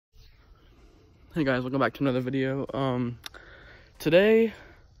Hey guys, welcome back to another video. Today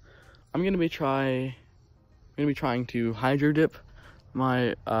I'm gonna be trying to hydro dip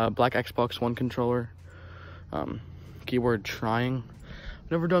my black Xbox One controller. Keyword trying.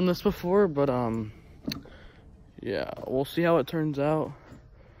 I've never done this before, but yeah, we'll see how it turns out.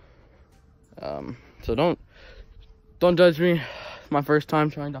 So don't judge me. It's my first time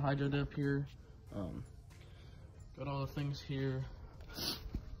trying to hydro dip here. Got all the things here.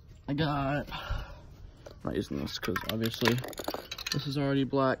 I'm not using this because obviously this is already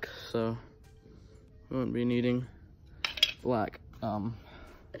black, so we won't be needing black. So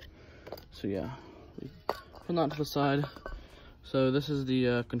yeah, put that to the side. So this is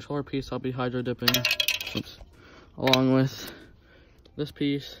the controller piece I'll be hydro dipping. Oops. Along with this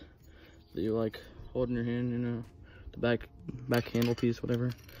piece that you like hold in your hand, you know, the back handle piece,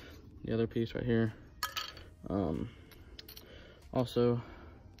 whatever. The other piece right here. Also,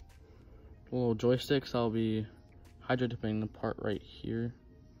 little joysticks. I'll be hydro dipping the part right here.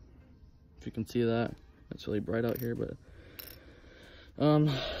 If you can see that, it's really bright out here, but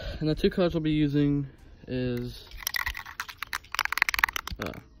and the two colors we'll be using is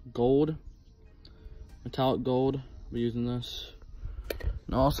gold, metallic gold. I'll be using this,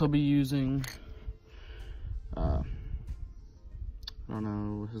 and I'll also be using I don't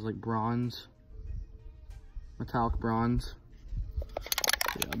know, this is like bronze, metallic bronze.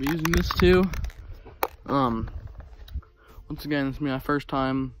 Yeah, I'll be using this too. Once again, it's my first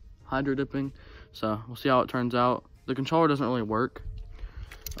time hydro dipping, so we'll see how it turns out. The controller doesn't really work.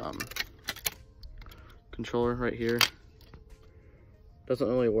 Controller right here doesn't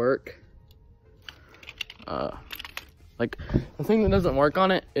really work. Like, the thing that doesn't work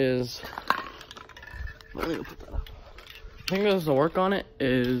on it is, let me go put that up. The thing that doesn't work on it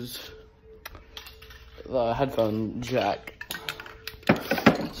is the headphone jack.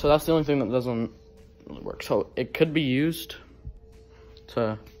 So that's the only thing that doesn't really work. So it could be used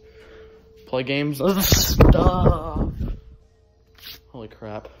to play games and stuff. Holy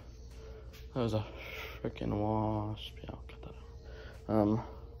crap. That was a freaking wasp. Yeah, I'll cut that out.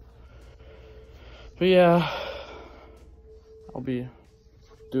 But yeah, I'll be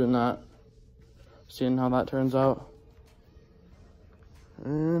doing that, seeing how that turns out.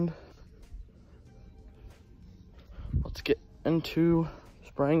 And let's get into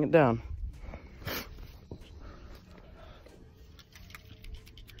spraying it down.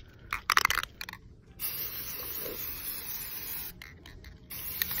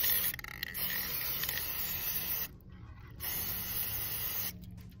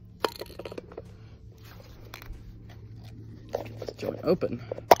 Get this joint open.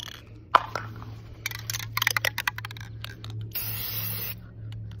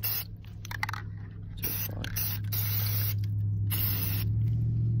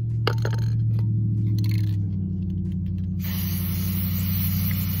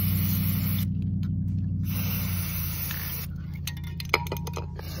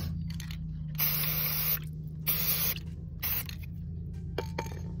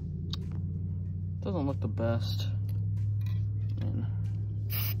 Doesn't look the best. I mean,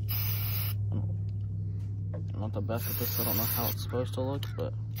 I'm not the best at this. I don't know how it's supposed to look,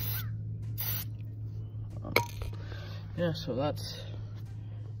 but yeah. So that's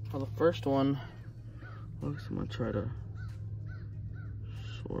how the first one looks. I'm gonna try to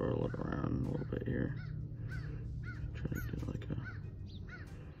swirl it around a little bit here. Try to get like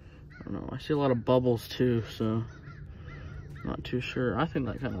I don't know. I see a lot of bubbles too, so not too sure. I think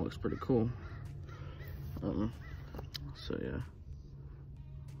that kind of looks pretty cool. So yeah,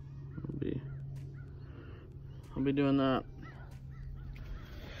 I'll be doing that.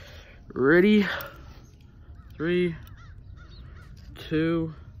 Ready? 3,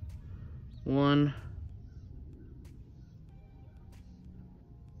 2, 1.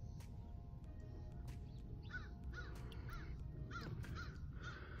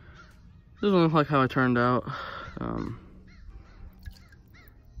 Doesn't look like how I turned out.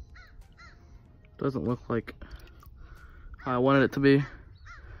 Doesn't look like how I wanted it to be.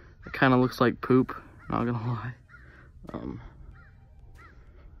 It kind of looks like poop, not gonna lie.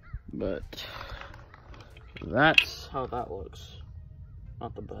 But that's how that looks.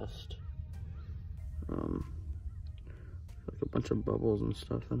 Not the best. Like a bunch of bubbles and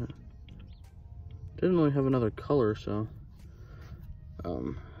stuff in it. Didn't really have another color, so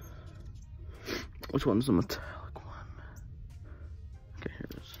which one's the metallic one? Okay, here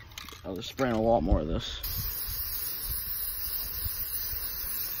it is. I'll just spray in a lot more of this.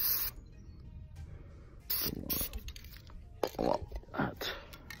 A lot of that.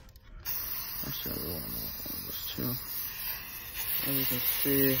 Actually, I really want to know this too. As you can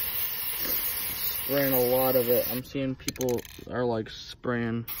see, spraying a lot of it. I'm seeing people are like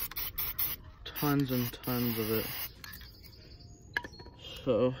spraying tons and tons of it.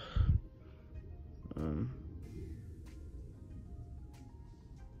 So, I'm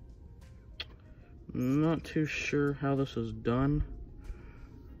not too sure how this is done,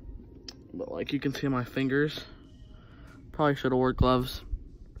 but like you can see my fingers. Probably should have worn gloves.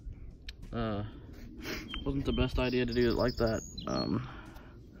 Wasn't the best idea to do it like that.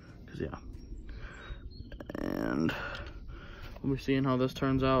 Cause yeah. And we'll be seeing how this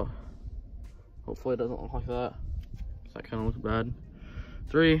turns out. Hopefully it doesn't look like that. That kind of looks bad.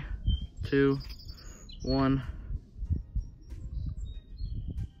 3, 2, 1.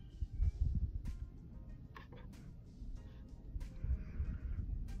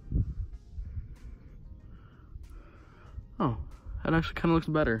 Oh, that actually kind of looks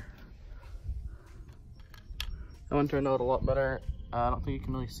better. That one turned out a lot better. I don't think you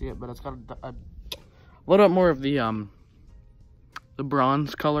can really see it, but it's got a little bit more of the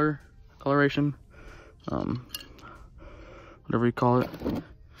bronze coloration, whatever you call it.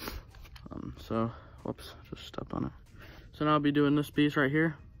 So, whoops, just stepped on it. So now I'll be doing this piece right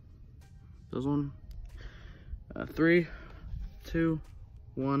here. This one. 3, 2,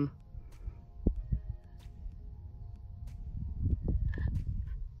 1.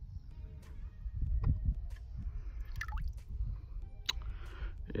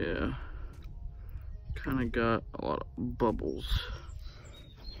 Yeah, kind of got a lot of bubbles,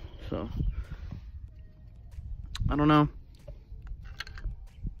 so I don't know.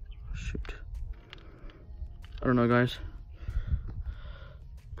 Shoot, I don't know, guys.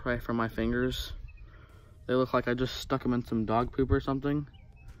 Probably from my fingers, they look like I just stuck them in some dog poop or something.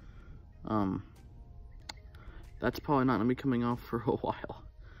 That's probably not gonna be coming off for a while,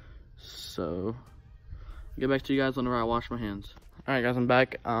 so I'll get back to you guys whenever I wash my hands. All right, guys, I'm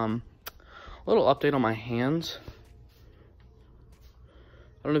back. A little update on my hands.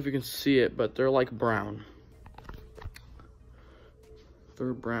 I don't know if you can see it, but they're like brown.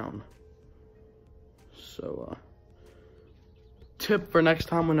 They're brown. So, tip for next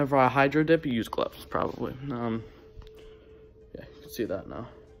time, whenever I hydro dip, you use gloves, probably. Yeah, you can see that now.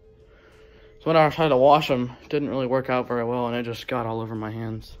 So when I tried to wash them, it didn't really work out very well, and it just got all over my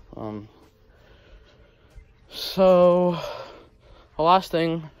hands. So, the last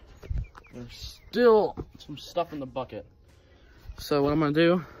thing, there's still some stuff in the bucket. So what I'm gonna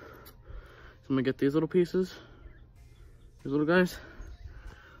do is I'm gonna get these little pieces, these little guys.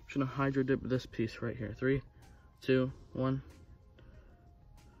 I'm just gonna hydro dip this piece right here. 3, 2, 1.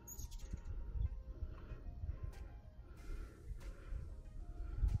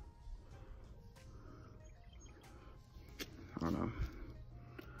 I don't know.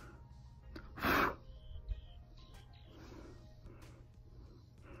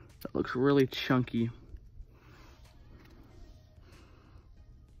 That looks really chunky.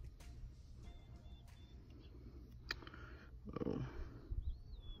 Oh,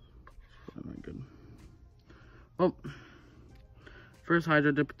 that's not good. Well, first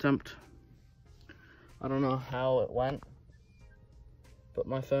hydro dip attempt. I don't know how it went, but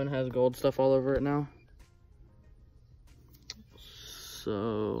my phone has gold stuff all over it now.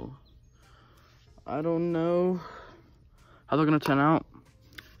 So, I don't know how they're gonna turn out.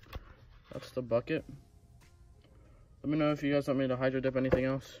 That's the bucket. Let me know if you guys want me to hydro dip anything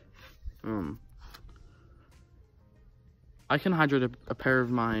else. I can hydro dip a pair of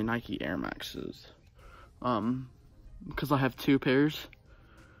my Nike Air Maxes. Because I have 2 pairs.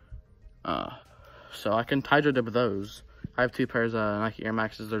 So I can hydro dip those. I have 2 pairs of Nike Air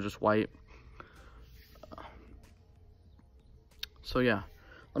Maxes, they're just white. So yeah,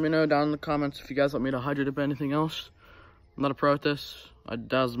 let me know down in the comments if you guys want me to hydro dip anything else. I'm not a pro at this.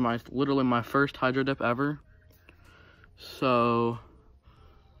 That was literally my first hydro dip ever. So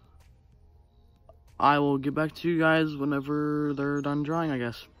I will get back to you guys whenever they're done drying, I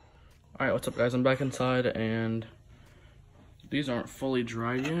guess. All right, what's up, guys? I'm back inside, and these aren't fully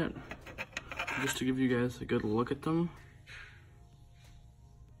dried yet. Just to give you guys a good look at them,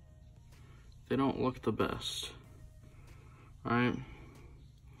 they don't look the best. All right.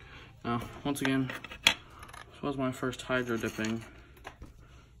 Now, once again, this was my first hydro dipping,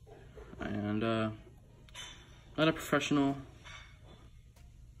 and not a professional,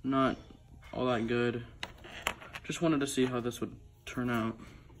 not all that good. Just wanted to see how this would turn out,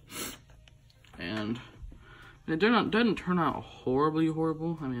 and it didn't turn out horribly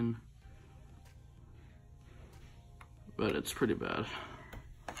horrible. I mean, but it's pretty bad.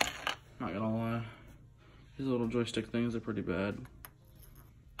 Not gonna lie, these little joystick things are pretty bad.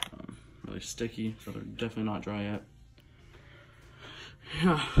 Really sticky, so they're definitely not dry yet.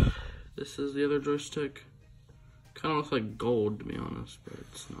 Yeah, This is the other joystick. Kind of looks like gold, to be honest, but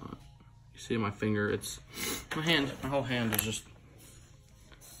it's not. You see my finger, it's, my whole hand is just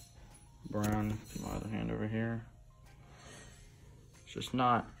brown. My other hand over here. It's just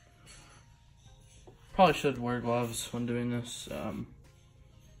not. Probably should wear gloves when doing this. So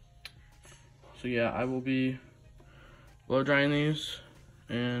yeah, I will be blow drying these,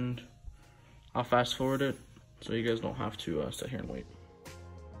 and I'll fast forward it so you guys don't have to sit here and wait.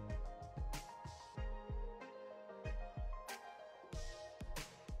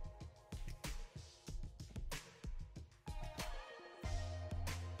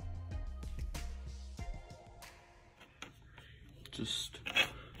 Just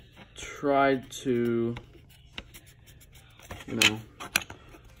tried to, you know,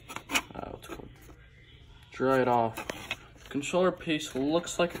 what's it called? Dry it off. The controller piece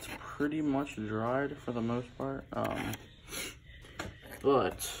looks like it's pretty much dried for the most part,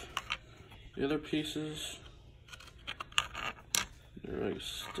 but the other pieces, they're like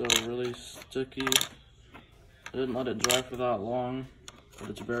still really sticky. I didn't let it dry for that long, but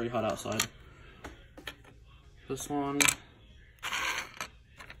it's very hot outside. This one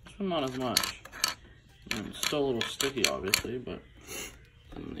not as much. I mean, it's still a little sticky, obviously, but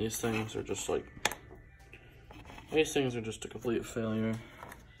these things are just like, these things are just a complete failure.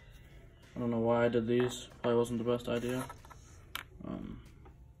 I don't know why I did these. Probably wasn't the best idea.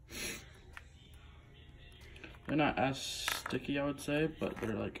 They're not as sticky, I would say, but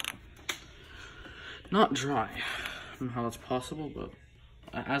they're like not dry. I don't know how that's possible, but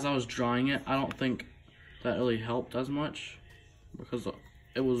as I was drying it, I don't think that really helped as much because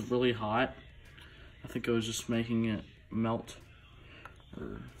it was really hot. I think it was just making it melt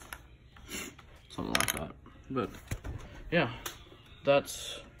or something like that. But yeah,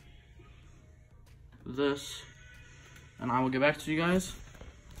 that's this. And I will get back to you guys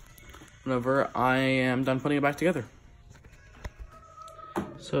whenever I am done putting it back together.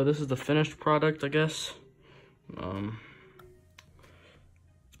 So this is the finished product, I guess.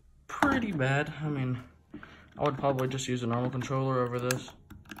 Pretty bad. I mean, I would probably just use a normal controller over this.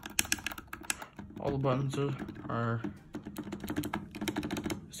 All the buttons are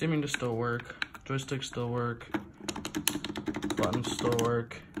seeming to still work. Joysticks still work. Buttons still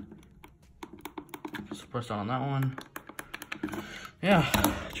work. Just press down on that one. Yeah,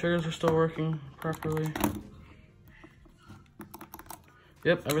 triggers are still working properly.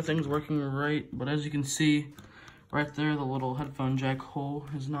 Yep, everything's working right, but as you can see, right there, the little headphone jack hole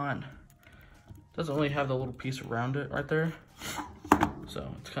is not, doesn't really have the little piece around it right there.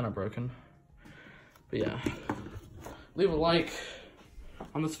 So it's kind of broken. But yeah, leave a like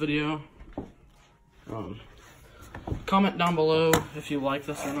on this video. Comment down below if you like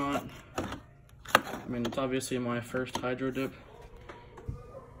this or not. I mean, it's obviously my first hydro dip.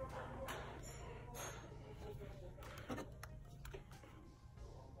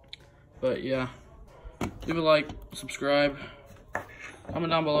 But yeah, leave a like, subscribe,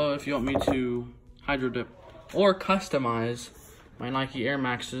 comment down below if you want me to hydro dip or customize my Nike Air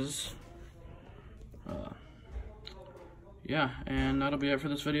Maxes. Yeah, and that'll be it for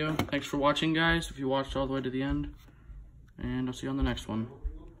this video. Thanks for watching, guys, if you watched all the way to the end. And I'll see you on the next one,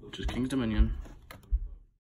 which is King's Dominion.